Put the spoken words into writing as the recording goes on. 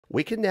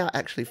we can now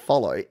actually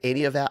follow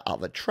any of our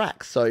other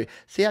tracks. So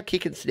see our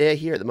kick and snare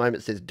here at the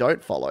moment says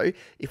don't follow.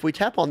 If we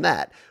tap on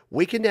that,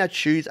 we can now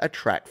choose a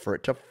track for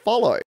it to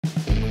follow.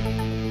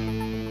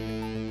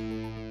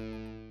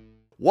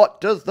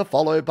 What does the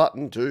follow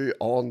button do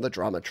on the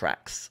drummer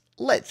tracks?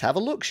 Let's have a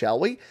look, shall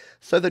we?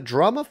 So the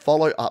drummer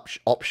follow up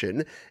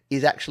option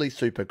is actually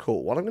super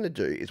cool. What I'm going to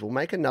do is we'll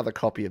make another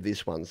copy of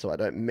this one so I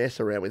don't mess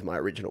around with my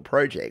original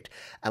project.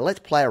 And let's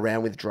play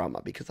around with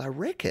drummer, because I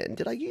reckon,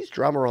 did I use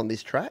drummer on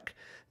this track?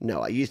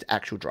 No, I used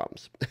actual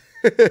drums.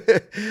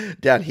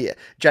 Down here.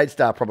 Jade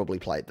Star probably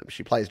played them.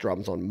 She plays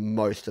drums on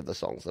most of the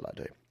songs that I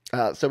do.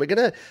 So we're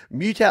going to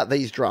mute out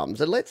these drums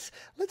and let's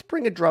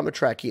bring a drummer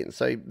track in.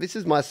 So this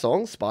is my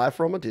song, Spy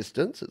From a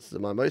Distance. It's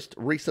my most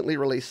recently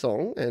released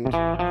song, and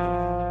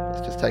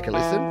let's just take a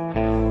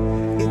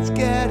listen. It's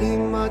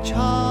getting much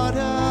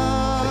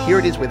harder. So here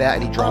it is without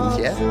any drums,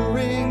 yeah?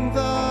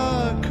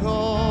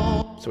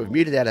 So we've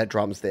muted out our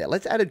drums there.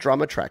 Let's add a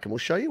drummer track and we'll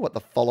show you what the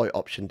follow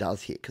option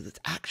does here, because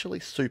it's actually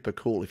super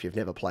cool if you've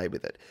never played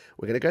with it.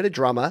 We're going to go to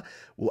drummer.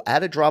 We'll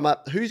add a drummer.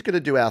 Who's going to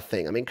do our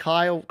thing? I mean,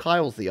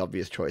 Kyle's the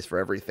obvious choice for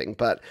everything,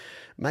 but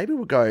maybe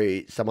we'll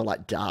go someone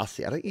like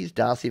Darcy. I don't use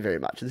Darcy very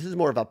much. This is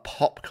more of a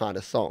pop kind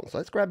of song. So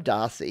let's grab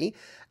Darcy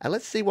and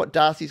let's see what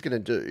Darcy's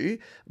going to do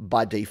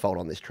by default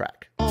on this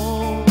track. A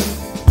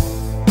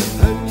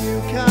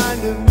new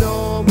kind of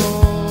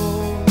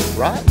normal.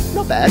 Right?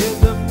 Not bad.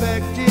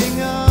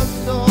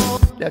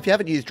 Now, if you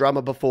haven't used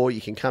drummer before, you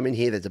can come in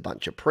here. There's a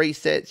bunch of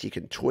presets. You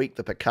can tweak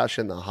the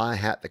percussion, the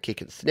hi-hat, the kick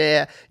and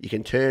snare. You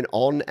can turn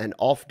on and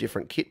off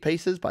different kit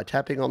pieces by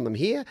tapping on them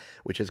here,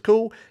 which is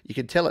cool. You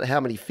can tell it how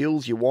many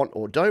fills you want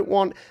or don't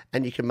want,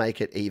 and you can make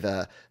it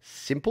either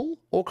simple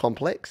or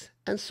complex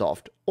and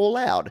soft or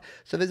loud.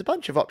 So there's a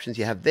bunch of options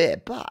you have there,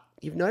 but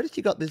you've noticed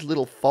you got this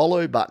little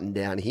follow button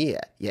down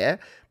here, yeah?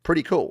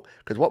 Pretty cool,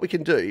 because what we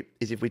can do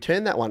is if we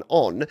turn that one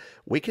on,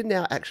 we can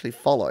now actually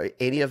follow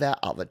any of our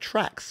other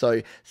tracks.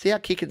 So see our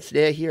kick and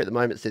snare here at the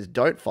moment says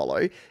don't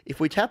follow. If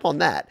we tap on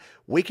that,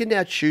 we can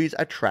now choose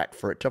a track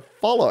for it to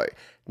follow.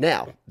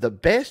 Now, the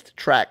best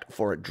track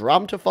for a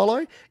drum to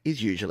follow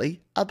is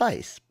usually a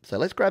bass. So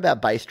let's grab our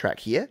bass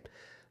track here.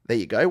 There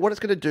you go. What it's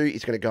going to do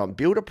is going to go and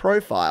build a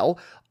profile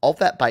of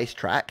that bass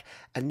track,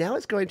 and now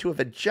it's going to have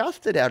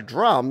adjusted our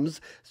drums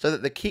so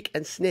that the kick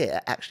and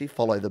snare actually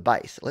follow the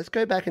bass. Let's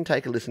go back and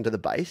take a listen to the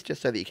bass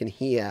just so that you can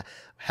hear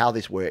how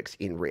this works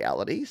in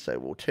reality. So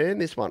we'll turn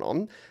this one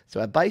on.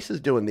 So our bass is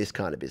doing this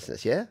kind of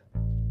business, yeah?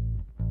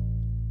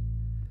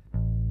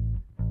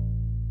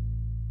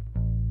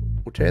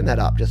 We'll turn that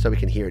up just so we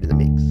can hear it in the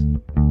mix.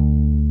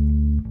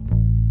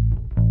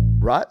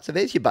 Right, so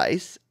there's your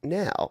bass.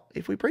 Now,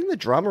 if we bring the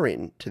drummer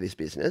in to this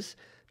business,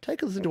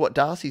 take a listen to what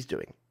Darcy's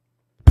doing.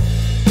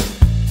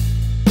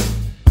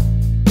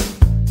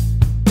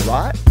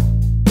 Right?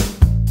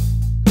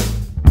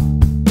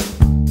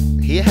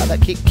 Hear how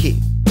that kick, kick,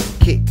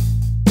 kick,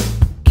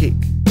 kick,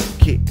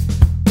 kick,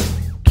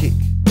 kick,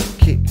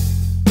 kick,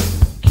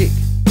 kick,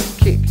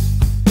 kick.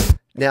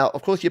 Now,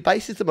 of course, your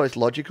bass is the most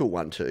logical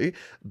one too,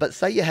 but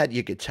say you had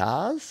your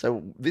guitars.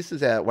 So this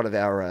is one of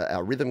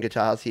our rhythm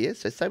guitars here.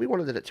 So say we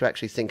wanted it to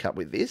actually sync up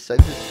with this.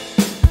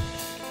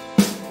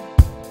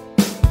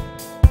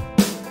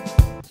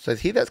 So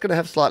here that's going to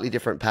have slightly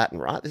different pattern,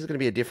 right? This is going to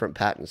be a different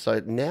pattern.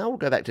 So now we'll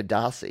go back to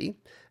Darcy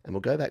and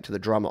we'll go back to the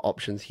drummer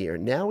options here.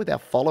 And now with our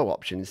follow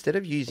option, instead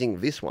of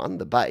using this one,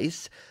 the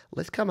bass,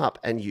 let's come up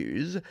and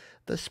use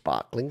the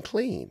sparkling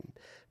clean.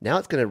 Now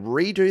it's going to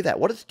redo that.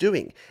 What it's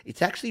doing,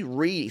 it's actually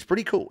it's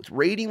pretty cool. It's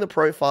reading the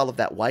profile of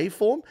that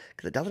waveform,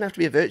 because it doesn't have to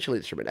be a virtual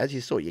instrument. As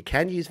you saw, you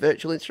can use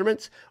virtual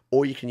instruments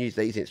or you can use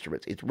these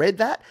instruments. It's read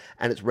that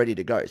and it's ready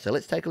to go. So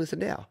let's take a listen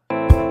now.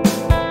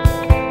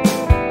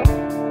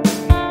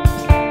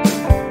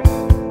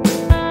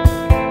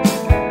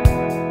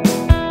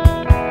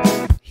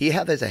 Hear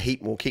how there's a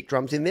heap more kick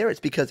drums in there? It's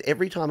because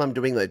every time I'm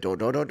doing the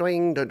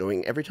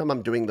do-do-do-doing, every time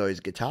I'm doing those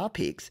guitar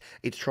picks,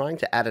 it's trying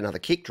to add another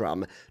kick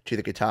drum to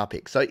the guitar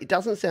pick. So it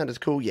doesn't sound as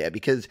cool, yeah,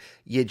 because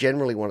you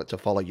generally want it to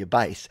follow your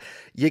bass.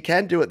 You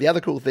can do it. The other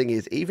cool thing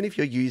is, even if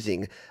you're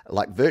using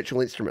like virtual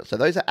instruments, so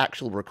those are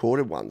actual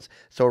recorded ones.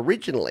 So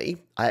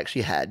originally, I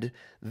actually had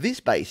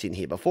this bass in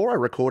here. Before I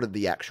recorded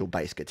the actual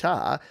bass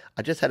guitar,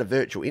 I just had a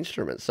virtual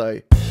instrument.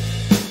 So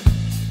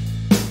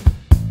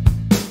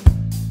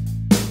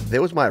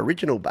there was my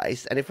original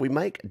bass, and if we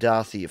make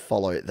Darcy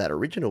follow that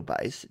original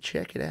bass,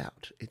 check it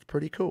out. It's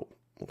pretty cool.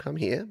 We'll come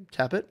here,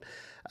 tap it.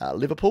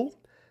 Liverpool.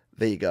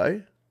 There you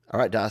go. All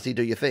right, Darcy,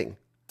 do your thing.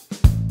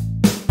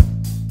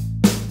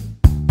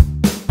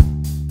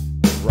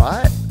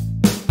 Right?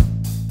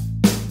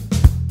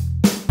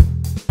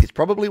 It's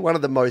probably one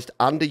of the most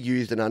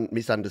underused and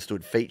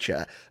misunderstood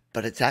feature,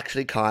 but it's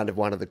actually kind of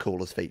one of the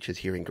coolest features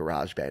here in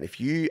GarageBand. If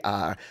you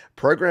are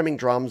programming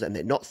drums and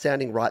they're not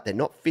sounding right, they're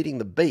not fitting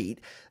the beat,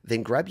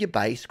 then grab your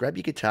bass, grab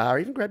your guitar,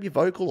 even grab your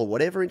vocal or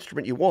whatever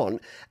instrument you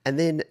want, and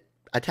then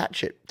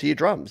attach it to your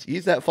drums.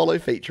 Use that follow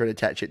feature and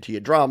attach it to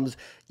your drums.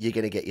 You're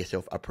going to get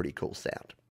yourself a pretty cool sound.